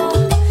hot for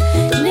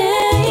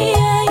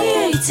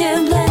native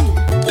blood.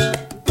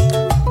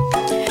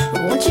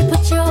 Won't you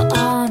put your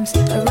arms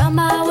around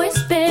my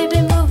waist,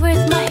 baby? Move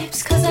with my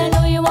hips, cause I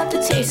know you want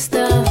the taste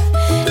of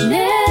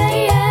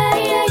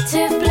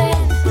native blood.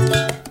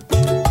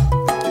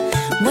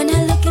 When I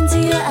look into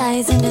your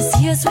eyes and I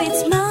see your sweet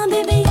smile, baby,